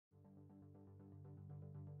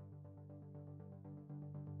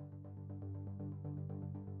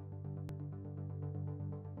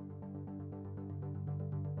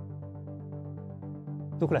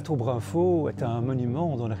Donc la tour Brunfaut est un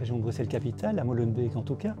monument dans la région de Bruxelles-Capitale, à Molenbeek en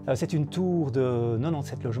tout cas. C'est une tour de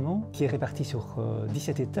 97 logements qui est répartie sur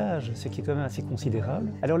 17 étages, ce qui est quand même assez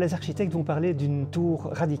considérable. Alors les architectes vont parler d'une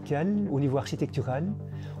tour radicale au niveau architectural,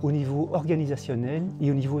 au niveau organisationnel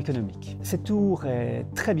et au niveau économique. Cette tour est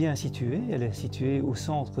très bien située, elle est située au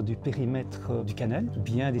centre du périmètre du canal,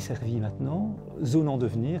 bien desservie maintenant, zone en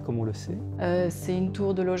devenir comme on le sait. C'est une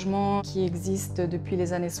tour de logement qui existe depuis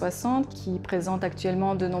les années 60, qui présente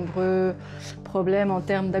actuellement de nombreux problèmes en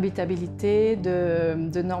termes d'habitabilité,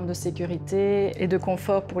 de normes de sécurité et de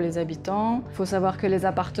confort pour les habitants. Il faut savoir que les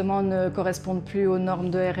appartements ne correspondent plus aux normes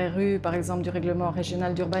de RRU, par exemple du règlement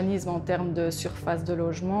régional d'urbanisme en termes de surface de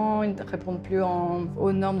logement. Ils ne répondent plus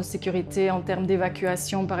aux normes de sécurité en termes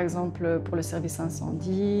d'évacuation, par exemple pour le service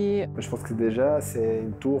incendie. Je pense que déjà c'est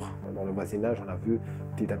une tour dans le voisinage, on a vu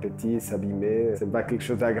petit à petit s'abîmer. C'est pas quelque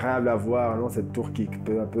chose d'agréable à voir, non, cette tour qui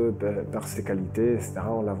peu à peu perd ses qualités, etc.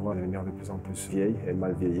 On la voit devenir de plus en plus vieille et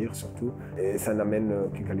mal vieillir surtout. Et ça n'amène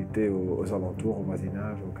aucune qualité aux alentours, au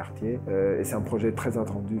voisinage, au quartier. Et c'est un projet très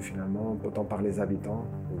attendu finalement, autant par les habitants,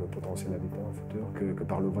 ou le potentiel habitant futur, que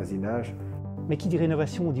par le voisinage. Mais qui dit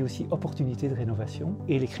rénovation, dit aussi opportunité de rénovation.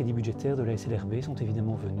 Et les crédits budgétaires de la SLRB sont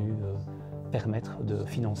évidemment venus permettre de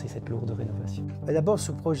financer cette lourde rénovation. D'abord,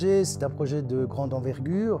 ce projet, c'est un projet de grande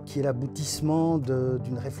envergure qui est l'aboutissement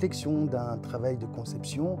d'une réflexion, d'un travail de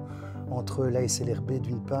conception entre la SLRB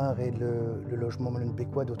d'une part et le logement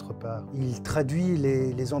molenbeekois d'autre part. Il traduit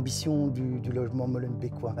les ambitions du logement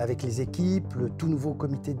molenbeekois. Avec les équipes, le tout nouveau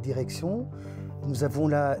comité de direction, nous avons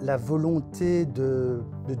la volonté de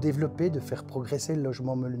développer, de faire progresser le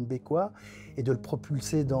logement molenbeekois et de le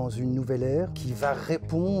propulser dans une nouvelle ère qui va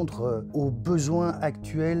répondre aux besoins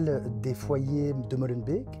actuels des foyers de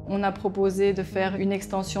Molenbeek. On a proposé de faire une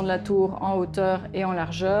extension de la tour en hauteur et en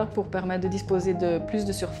largeur pour permettre de disposer de plus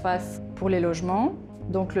de surface pour les logements.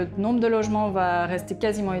 Donc le nombre de logements va rester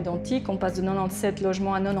quasiment identique, on passe de 97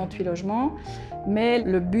 logements à 98 logements, mais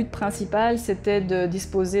le but principal c'était de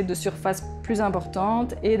disposer de surfaces plus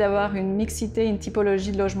importantes et d'avoir une mixité, une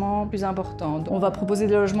typologie de logements plus importante. On va proposer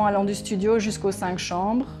des logements allant du studio jusqu'aux 5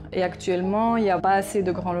 chambres et actuellement il n'y a pas assez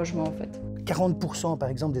de grands logements en fait. 40% par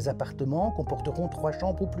exemple des appartements comporteront 3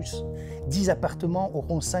 chambres ou plus. 10 appartements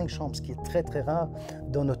auront 5 chambres, ce qui est très très rare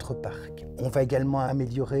dans notre parc. On va également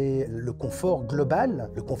améliorer le confort global,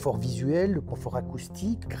 le confort visuel, le confort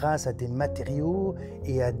acoustique, grâce à des matériaux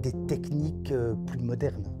et à des techniques plus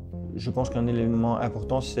modernes. Je pense qu'un élément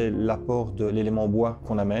important, c'est l'apport de l'élément bois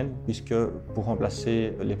qu'on amène, puisque pour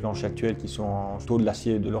remplacer les planches actuelles qui sont en taux de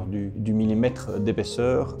l'acier de l'ordre du millimètre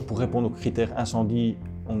d'épaisseur, pour répondre aux critères incendie,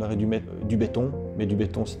 on aurait dû mettre du béton, mais du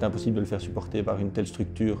béton c'est impossible de le faire supporter par une telle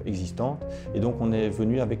structure existante. Et donc on est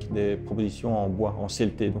venu avec des propositions en bois, en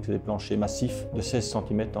CLT, donc c'est des planchers massifs de 16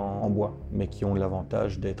 cm en bois, mais qui ont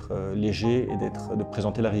l'avantage d'être légers et de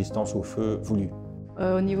présenter la résistance au feu voulu.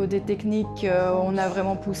 Au niveau des techniques, on a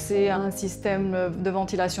vraiment poussé à un système de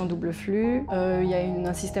ventilation double flux. Il y a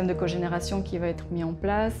un système de cogénération qui va être mis en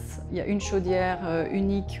place. Il y a une chaudière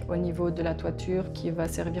unique au niveau de la toiture qui va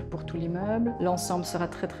servir pour tout l'immeuble. L'ensemble sera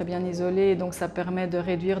très très bien isolé, donc ça permet de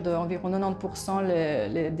réduire d'environ 90%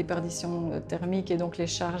 les déperditions thermiques et donc les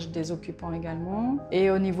charges des occupants également. Et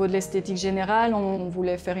au niveau de l'esthétique générale, on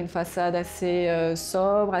voulait faire une façade assez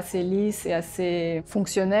sobre, assez lisse et assez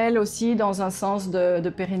fonctionnelle aussi, dans un sens de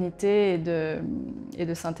pérennité et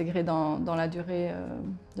de s'intégrer dans la durée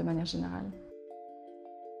de manière générale.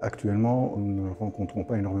 Actuellement, nous ne rencontrons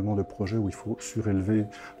pas énormément de projets où il faut surélever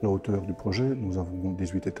la hauteur du projet. Nous avons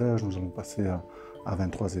 18 étages, nous allons passer à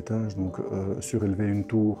 23 étages. Donc surélever une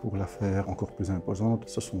tour pour la faire encore plus imposante,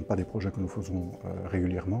 ce ne sont pas des projets que nous faisons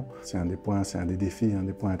régulièrement. C'est un des points, c'est un des défis, un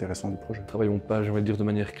des points intéressants du projet. Nous ne travaillons pas, j'ai envie de dire, de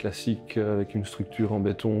manière classique avec une structure en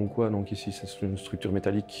béton ou quoi. Donc ici, c'est une structure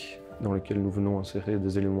métallique dans lequel nous venons insérer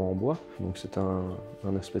des éléments en bois. Donc c'est un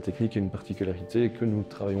aspect technique et une particularité que nous ne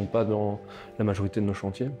travaillons pas dans la majorité de nos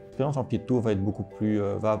chantiers. L'expérience en pied de tour va être beaucoup plus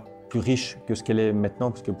riche que ce qu'elle est maintenant,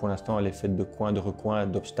 parce que pour l'instant elle est faite de coins, de recoins,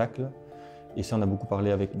 d'obstacles. Et ça, on a beaucoup parlé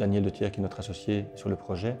avec Daniel de Thiers, qui est notre associé sur le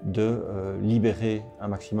projet, de libérer un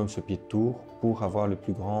maximum ce pied de tour pour avoir le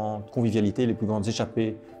plus grande convivialité, les plus grandes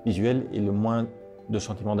échappées visuelles et le moins de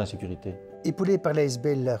sentiments d'insécurité. Épaulé par la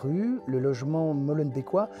SBL La Rue, le logement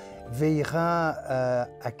molenbeekois veillera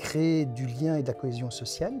à créer du lien et de la cohésion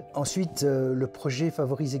sociale. Ensuite, le projet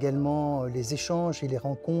favorise également les échanges et les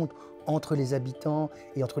rencontres entre les habitants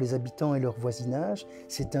et leur voisinage.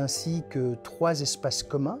 C'est ainsi que 3 espaces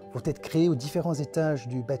communs vont être créés aux différents étages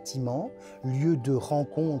du bâtiment, lieu de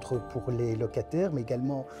rencontre pour les locataires, mais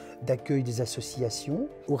également d'accueil des associations.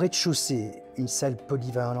 Au rez-de-chaussée, une salle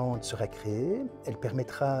polyvalente sera créée. Elle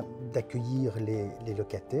permettra d'accueillir les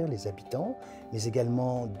locataires, les habitants, mais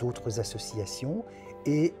également d'autres associations.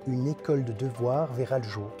 Et une école de devoirs verra le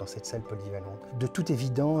jour dans cette salle polyvalente. De toute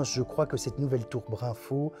évidence, je crois que cette nouvelle tour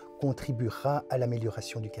Brunfaut contribuera à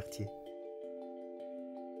l'amélioration du quartier.